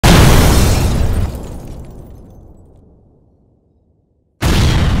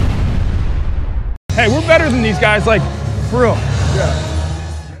hey, we're better than these guys, like, for real. Yeah.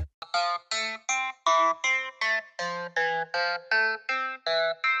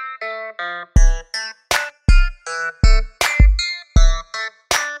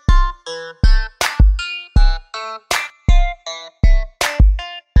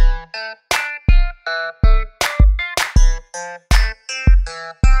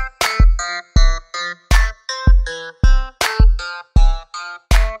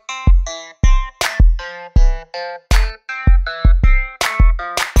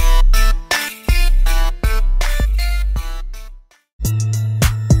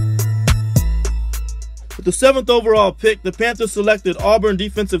 With the 7th overall pick, the Panthers selected Auburn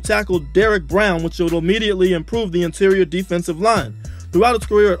defensive tackle Derrick Brown, which would immediately improve the interior defensive line. Throughout his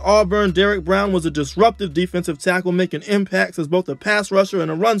career at Auburn, Derrick Brown was a disruptive defensive tackle, making impacts as both a pass rusher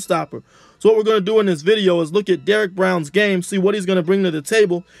and a run stopper. So what we're going to do in this video is look at Derrick Brown's game, see what he's going to bring to the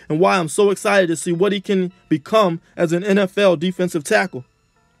table, and why I'm so excited to see what he can become as an NFL defensive tackle.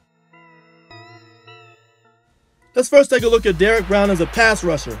 Let's first take a look at Derrick Brown as a pass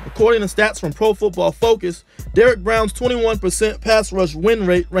rusher. According to stats from Pro Football Focus, Derrick Brown's 21% pass rush win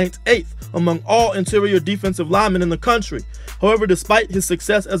rate ranked 8th among all interior defensive linemen in the country. However, despite his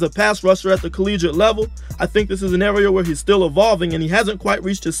success as a pass rusher at the collegiate level, I think this is an area where he's still evolving and he hasn't quite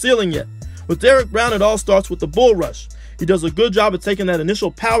reached his ceiling yet. With Derrick Brown, it all starts with the bull rush. He does a good job of taking that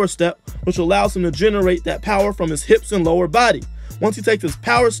initial power step, which allows him to generate that power from his hips and lower body. Once he takes his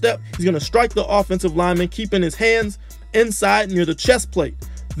power step, he's going to strike the offensive lineman, keeping his hands inside near the chest plate.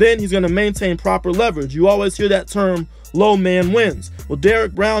 Then he's going to maintain proper leverage. You always hear that term, low man wins. Well,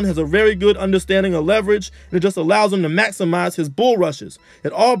 Derrick Brown has a very good understanding of leverage, and it just allows him to maximize his bull rushes.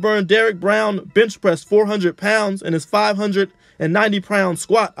 At Auburn, Derrick Brown bench pressed 400 pounds, and his 590-pound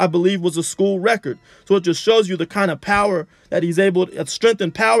squat, I believe, was a school record. So it just shows you the kind of power that he's able to, strength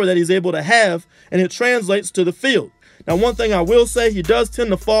and power that he's able to have, and it translates to the field. Now, one thing I will say, he does tend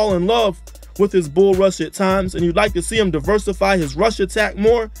to fall in love with his bull rush at times, and you'd like to see him diversify his rush attack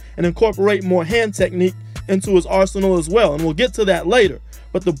more and incorporate more hand technique into his arsenal as well, and we'll get to that later.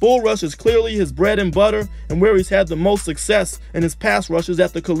 But the bull rush is clearly his bread and butter and where he's had the most success in his pass rushes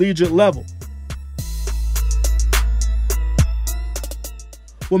at the collegiate level.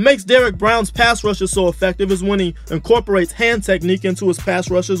 What makes Derrick Brown's pass rushes so effective is when he incorporates hand technique into his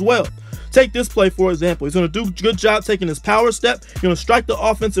pass rush as well. Take this play, for example. He's going to do a good job taking his power step. He's going to strike the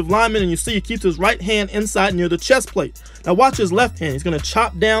offensive lineman, and you see he keeps his right hand inside near the chest plate. Now watch his left hand. He's going to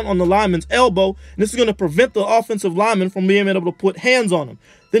chop down on the lineman's elbow, and this is going to prevent the offensive lineman from being able to put hands on him.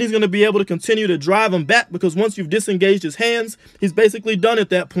 Then he's going to be able to continue to drive him back, because once you've disengaged his hands, he's basically done at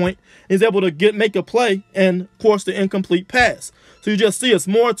that point. He's able to make a play and force the incomplete pass. So you just see it's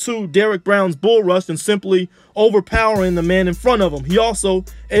more to Derrick Brown's bull rush than simply overpowering the man in front of him. He also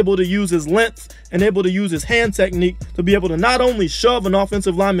able to use his length and able to use his hand technique to be able to not only shove an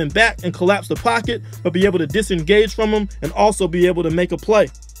offensive lineman back and collapse the pocket, but be able to disengage from him and also be able to make a play.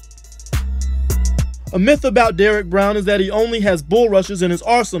 A myth about Derrick Brown is that he only has bull rushes in his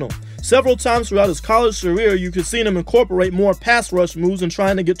arsenal. Several times throughout his college career, you could see him incorporate more pass rush moves and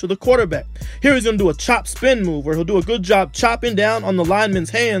trying to get to the quarterback. Here he's going to do a chop spin move where he'll do a good job chopping down on the lineman's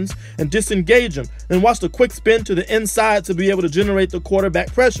hands and disengage him. Then watch the quick spin to the inside to be able to generate the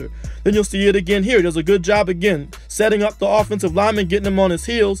quarterback pressure. Then you'll see it again here. He does a good job again setting up the offensive lineman, getting him on his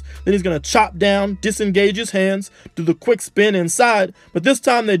heels. Then he's going to chop down, disengage his hands, do the quick spin inside. But this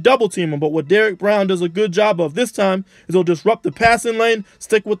time they double team him. But what Derrick Brown does a good job of this time is he'll disrupt the passing lane,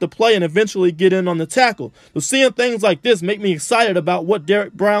 stick with the play, and eventually get in on the tackle. So seeing things like this make me excited about what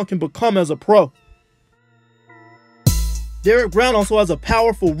Derrick Brown can become as a pro. Derrick Brown also has a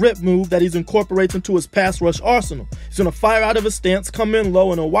powerful rip move that he's incorporates into his pass rush arsenal. He's going to fire out of his stance, come in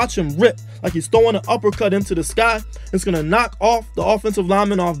low, and he'll watch him rip like he's throwing an uppercut into the sky. It's going to knock off the offensive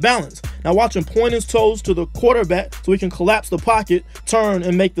lineman off balance. Now watch him point his toes to the quarterback so he can collapse the pocket, turn,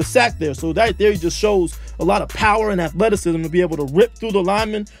 and make the sack there. So right there he just shows a lot of power and athleticism to be able to rip through the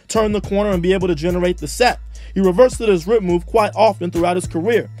lineman, turn the corner, and be able to generate the sack. He reverts to this rip move quite often throughout his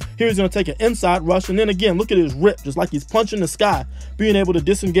career. Here he's going to take an inside rush, and then again, look at his rip, just like he's punching the sky, being able to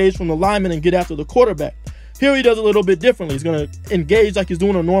disengage from the lineman and get after the quarterback. Here he does a little bit differently. He's going to engage like he's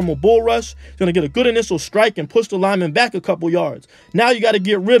doing a normal bull rush. He's going to get a good initial strike and push the lineman back a couple yards. Now you got to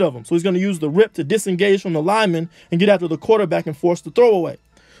get rid of him. So he's going to use the rip to disengage from the lineman and get after the quarterback and force the throwaway.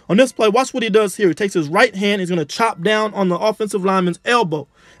 On this play, watch what he does here. He takes his right hand. He's going to chop down on the offensive lineman's elbow.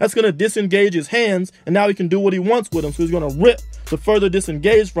 That's going to disengage his hands, and now he can do what he wants with them. So he's going to rip to further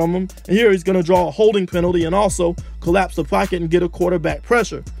disengage from him. And here he's going to draw a holding penalty and also collapse the pocket and get a quarterback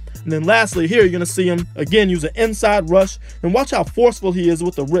pressure. And then lastly here, you're going to see him again use an inside rush. And watch how forceful he is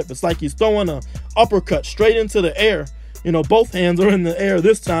with the rip. It's like he's throwing an uppercut straight into the air. You know, both hands are in the air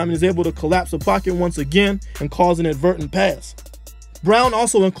this time, and he's able to collapse the pocket once again and cause an inadvertent pass. Brown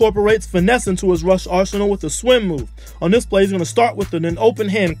also incorporates finesse into his rush arsenal with a swim move. On this play, he's going to start with an open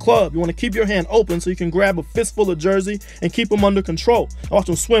hand club. You want to keep your hand open so you can grab a fistful of jersey and keep him under control. Watch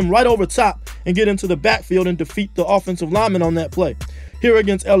him swim right over top and get into the backfield and defeat the offensive lineman on that play. Here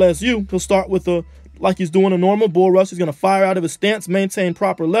against LSU, he'll start with like he's doing a normal bull rush. He's going to fire out of his stance, maintain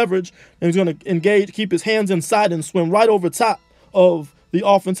proper leverage, and he's going to engage, keep his hands inside, and swim right over top of the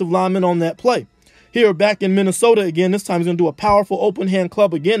offensive lineman on that play. Here, back in Minnesota again, this time he's going to do a powerful open hand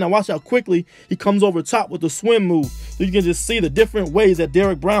club again. Now watch how quickly he comes over top with the swim move. So you can just see the different ways that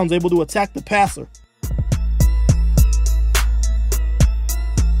Derrick Brown's able to attack the passer.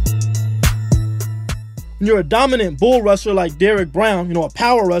 When you're a dominant bull rusher like Derrick Brown, you know, a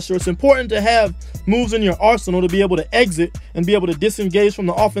power rusher, it's important to have moves in your arsenal to be able to exit and be able to disengage from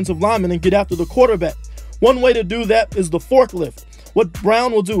the offensive lineman and get after the quarterback. One way to do that is the forklift. What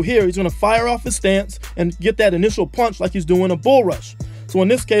Brown will do here, he's going to fire off his stance and get that initial punch like he's doing a bull rush. So in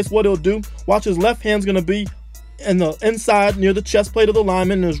this case, what he'll do, watch his left hand's going to be in the inside near the chest plate of the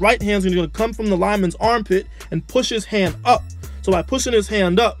lineman, and his right hand's going to come from the lineman's armpit and push his hand up. So by pushing his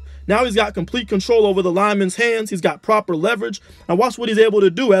hand up, now he's got complete control over the lineman's hands. He's got proper leverage. Now watch what he's able to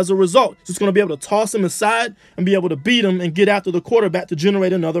do as a result. He's just going to be able to toss him aside and be able to beat him and get after the quarterback to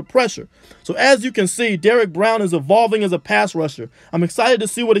generate another pressure. So as you can see, Derrick Brown is evolving as a pass rusher. I'm excited to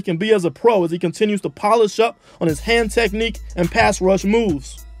see what he can be as a pro as he continues to polish up on his hand technique and pass rush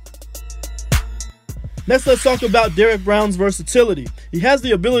moves. Next, let's talk about Derrick Brown's versatility. He has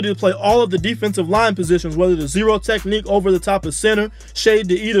the ability to play all of the defensive line positions, whether the zero technique over the top of center, shade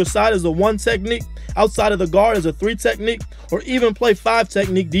to either side as a 1 technique, outside of the guard as a 3 technique, or even play 5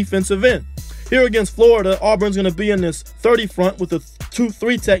 technique defensive end. Here against Florida, Auburn's going to be in this 30 front with the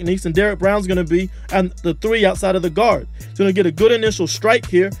 2-3 techniques, and Derrick Brown's going to be on the 3 outside of the guard. He's going to get a good initial strike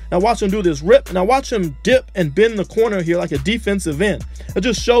here. Now watch him do this rip. Now watch him dip and bend the corner here like a defensive end. It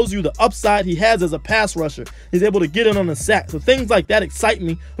just shows you the upside he has as a pass rusher. He's able to get in on the sack. So things like that excite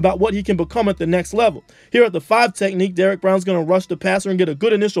me about what he can become at the next level. Here at the 5 technique, Derrick Brown's going to rush the passer and get a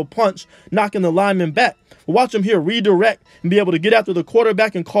good initial punch, knocking the lineman back. But watch him here redirect and be able to get after the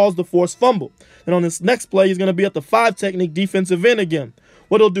quarterback and cause the forced fumble. And on this next play, he's going to be at the 5 technique defensive end again.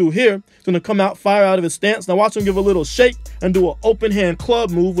 What he'll do here, he's going to come out, fire out of his stance. Now watch him give a little shake and do an open hand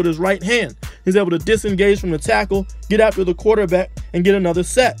club move with his right hand. He's able to disengage from the tackle, get after the quarterback, and get another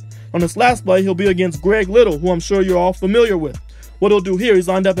sack. On this last play, he'll be against Greg Little, who I'm sure you're all familiar with. What he'll do here, he's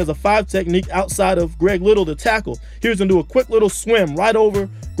lined up as a 5 technique outside of Greg Little to tackle. Here he's going to do a quick little swim right over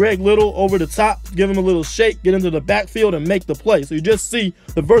Greg Little over the top, give him a little shake, get into the backfield, and make the play. So you just see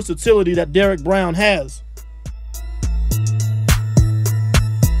the versatility that Derrick Brown has.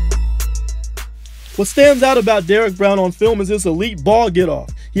 What stands out about Derrick Brown on film is his elite ball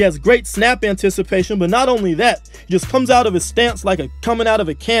get-off. He has great snap anticipation, but not only that, he just comes out of his stance like coming out of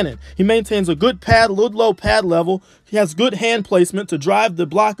a cannon. He maintains a good low pad level. He has good hand placement to drive the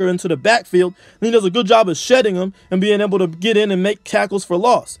blocker into the backfield, and he does a good job of shedding him and being able to get in and make tackles for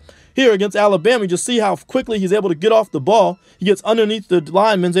loss. Here against Alabama, you just see how quickly he's able to get off the ball. He gets underneath the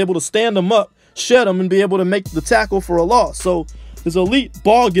linemen, able to stand him up, shed him, and be able to make the tackle for a loss. So his elite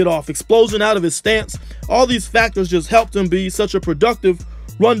ball get-off, explosion out of his stance, all these factors just helped him be such a productive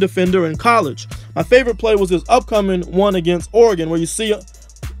run defender in college. My favorite play was his upcoming one against Oregon, where you see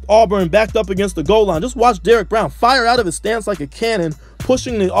Auburn backed up against the goal line. Just watch Derrick Brown fire out of his stance like a cannon,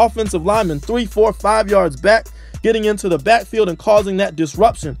 pushing the offensive lineman 3, 4, 5 yards back, getting into the backfield and causing that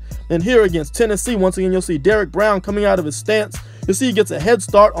disruption. And here against Tennessee, once again, you'll see Derrick Brown coming out of his stance. You'll see he gets a head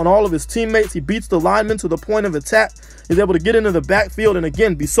start on all of his teammates. He beats the lineman to the point of attack. He's able to get into the backfield and,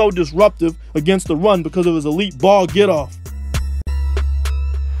 again, be so disruptive against the run because of his elite ball get-off.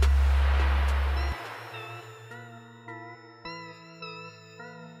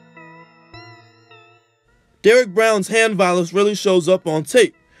 Derrick Brown's hand violence really shows up on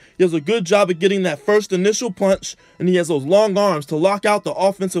tape. He does a good job of getting that first initial punch, and he has those long arms to lock out the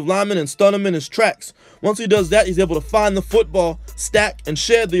offensive lineman and stun him in his tracks. Once he does that, he's able to find the football, stack, and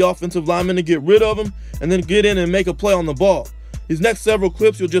shed the offensive lineman to get rid of him, and then get in and make a play on the ball. These next several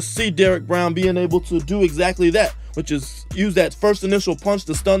clips, you'll just see Derrick Brown being able to do exactly that, which is use that first initial punch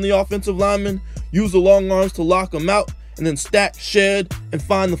to stun the offensive lineman, use the long arms to lock him out, and then stack, shed, and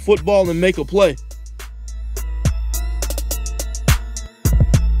find the football and make a play.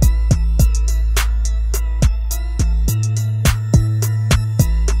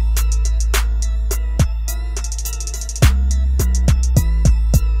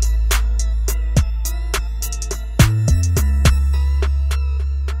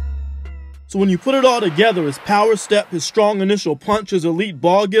 So when you put it all together, his power step, his strong initial punch, his elite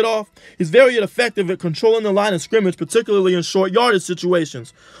ball get off, he's very effective at controlling the line of scrimmage, particularly in short yardage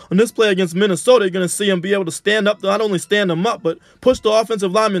situations. On this play against Minnesota, you're going to see him be able to stand up, not only stand them up, but push the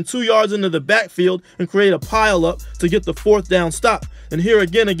offensive lineman 2 yards into the backfield and create a pile up to get the 4th down stop. And here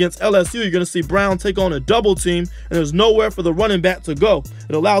again against LSU, you're going to see Brown take on a double team, and there's nowhere for the running back to go.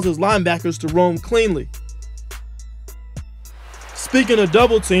 It allows his linebackers to roam cleanly. Speaking of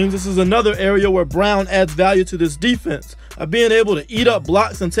double teams, this is another area where Brown adds value to this defense. By being able to eat up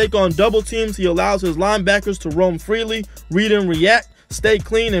blocks and take on double teams, he allows his linebackers to roam freely, read and react, stay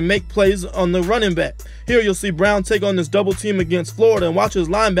clean, and make plays on the running back. Here you'll see Brown take on this double team against Florida and watch his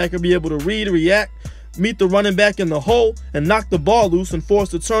linebacker be able to read, react, meet the running back in the hole, and knock the ball loose and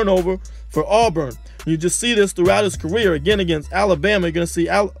force the turnover for Auburn. You just see this throughout his career. Again, against Alabama, you're going to see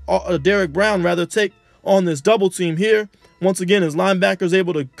Derrick Brown take on this double team here. Once again, his linebacker is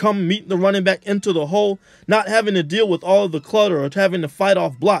able to come meet the running back into the hole, not having to deal with all of the clutter or having to fight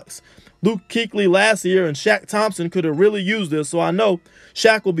off blocks. Luke Kuechly last year and Shaq Thompson could have really used this, so I know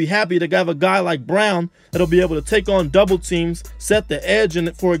Shaq will be happy to have a guy like Brown that'll be able to take on double teams, set the edge in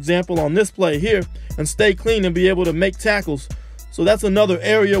it, for example, on this play here, and stay clean and be able to make tackles. So that's another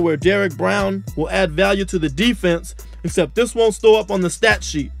area where Derrick Brown will add value to the defense, except this won't show up on the stat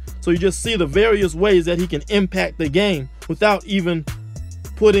sheet. So you just see the various ways that he can impact the game without even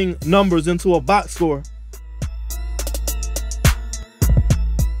putting numbers into a box score.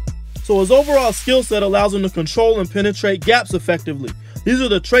 So his overall skill set allows him to control and penetrate gaps effectively. These are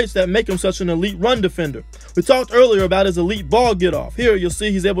the traits that make him such an elite run defender. We talked earlier about his elite ball get off. Here you'll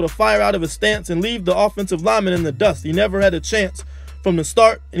see he's able to fire out of his stance and leave the offensive lineman in the dust. He never had a chance from the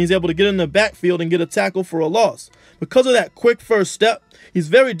start, and he's able to get in the backfield and get a tackle for a loss. Because of that quick first step, he's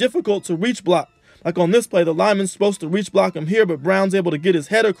very difficult to reach block. Like on this play, the lineman's supposed to reach block him here, but Brown's able to get his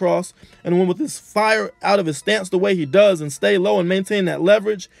head across, and when with his fire out of his stance the way he does and stay low and maintain that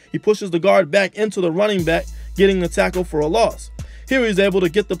leverage, he pushes the guard back into the running back, getting the tackle for a loss. Here he's able to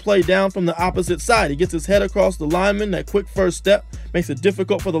get the play down from the opposite side. He gets his head across the lineman. That quick first step makes it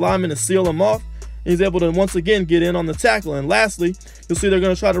difficult for the lineman to seal him off. He's able to once again get in on the tackle. And lastly, you'll see they're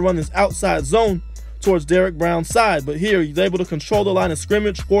going to try to run this outside zone towards Derrick Brown's side, but here he's able to control the line of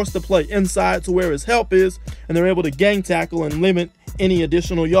scrimmage, force the play inside to where his help is, and they're able to gang tackle and limit any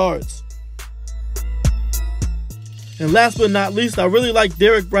additional yards. And last but not least, I really like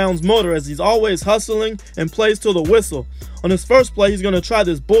Derrick Brown's motor, as he's always hustling and plays to the whistle. On his first play, he's going to try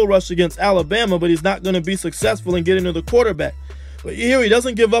this bull rush against Alabama, but he's not going to be successful in getting to the quarterback. But here he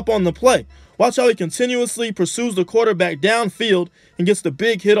doesn't give up on the play. Watch how he continuously pursues the quarterback downfield and gets the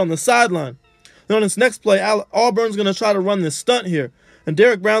big hit on the sideline. Then on this next play, Auburn's going to try to run this stunt here. And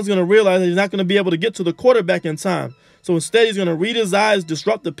Derrick Brown's going to realize that he's not going to be able to get to the quarterback in time. So instead, he's going to read his eyes,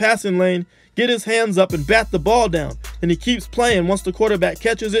 disrupt the passing lane, get his hands up, and bat the ball down. And he keeps playing once the quarterback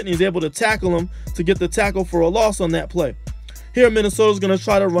catches it, and he's able to tackle him to get the tackle for a loss on that play. Here, Minnesota's going to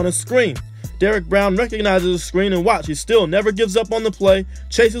try to run a screen. Derrick Brown recognizes the screen, and watch, he still never gives up on the play,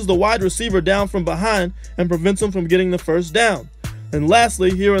 chases the wide receiver down from behind, and prevents him from getting the first down. And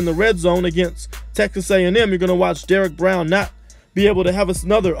lastly, here in the red zone against Texas A&M, you're going to watch Derrick Brown not be able to have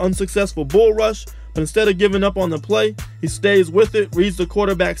another unsuccessful bull rush, but instead of giving up on the play, he stays with it, reads the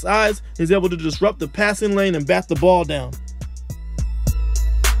quarterback's eyes, he's able to disrupt the passing lane and bat the ball down.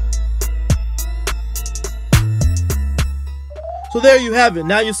 So there you have it.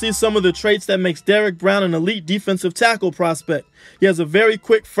 Now you see some of the traits that makes Derrick Brown an elite defensive tackle prospect. He has a very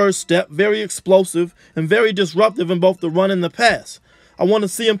quick first step, very explosive, and very disruptive in both the run and the pass. I want to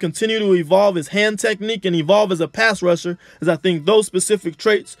see him continue to evolve his hand technique and evolve as a pass rusher, as I think those specific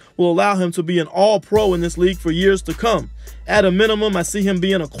traits will allow him to be an all-pro in this league for years to come. At a minimum, I see him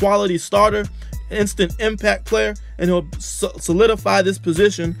being a quality starter, instant impact player, and he'll solidify this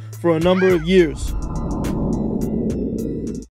position for a number of years.